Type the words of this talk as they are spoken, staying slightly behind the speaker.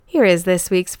Here is this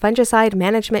week's Fungicide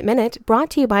Management Minute brought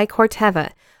to you by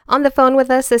Corteva. On the phone with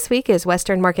us this week is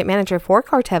Western Market Manager for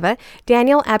Corteva,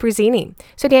 Daniel Abruzzini.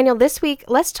 So Daniel, this week,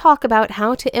 let's talk about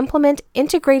how to implement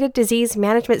integrated disease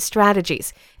management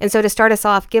strategies. And so to start us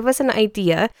off, give us an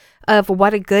idea of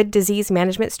what a good disease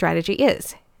management strategy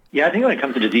is. Yeah, I think when it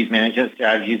comes to disease management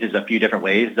strategies, there's a few different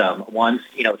ways. One,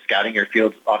 scouting your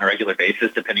fields on a regular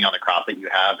basis, depending on the crop that you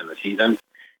have and the season.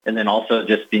 And then also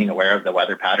just being aware of the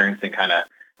weather patterns and kind of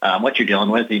what you're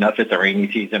dealing with, if it's a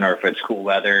rainy season or if it's cool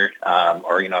weather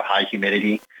or high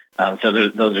humidity. So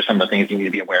those are some of the things you need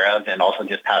to be aware of, and also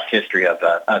just past history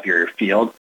of your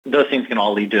field. Those things can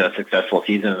all lead to a successful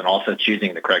season, and also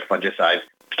choosing the correct fungicide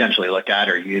potentially look at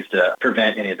or use to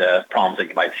prevent any of the problems that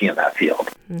you might see in that field.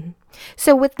 Mm-hmm.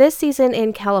 So with this season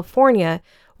in California,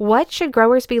 what should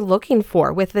growers be looking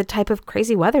for with the type of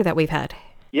crazy weather that we've had?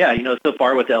 Yeah, so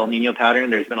far with the El Nino pattern,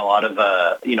 there's been a lot of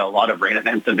rain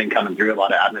events have been coming through, a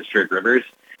lot of atmospheric rivers.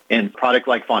 And a product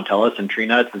like Fontellus and tree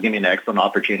nuts is giving an excellent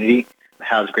opportunity. It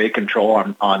has great control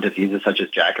on diseases such as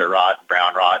jacket rot,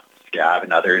 brown rot, scab,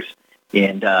 and others.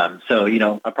 And so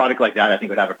a product like that, I think,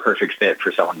 would have a perfect fit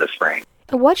for someone this spring.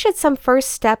 What should some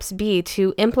first steps be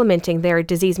to implementing their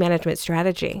disease management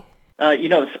strategy? Some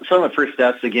of the first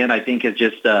steps, again, I think is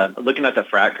just looking at the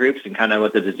frat groups and kind of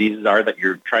what the diseases are that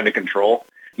you're trying to control.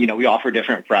 We offer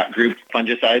different frat group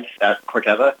fungicides at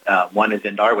Corteva. One is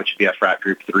Indar, which would be a frat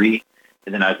group 3.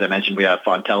 And then, as I mentioned, we have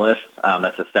Fontellus,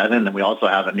 that's a 7. And we also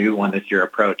have a new one this year,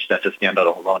 Approach, that's a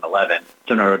standout alone 11.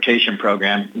 So in a rotation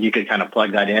program, you could kind of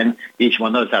plug that in. Each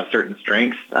one of those have certain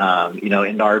strengths.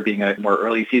 Indar being a more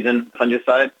early season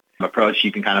fungicide. Approach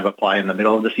you can kind of apply in the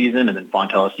middle of the season, and then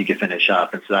Fontellus you can finish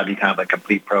up. And so that'd be kind of a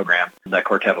complete program that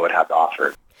Corteva would have to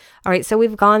offer. All right, so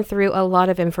we've gone through a lot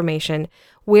of information.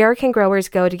 Where can growers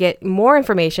go to get more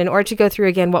information or to go through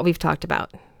again what we've talked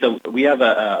about? So we have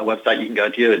a website you can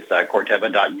go to. It's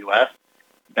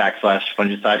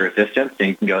corteva.us/fungicide resistance, and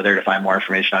you can go there to find more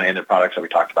information on any of the products that we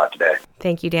talked about today.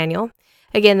 Thank you, Daniel.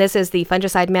 Again, this is the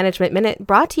Fungicide Management Minute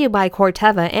brought to you by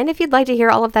Corteva. And if you'd like to hear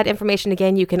all of that information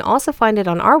again, you can also find it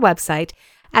on our website,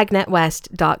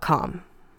 agnetwest.com.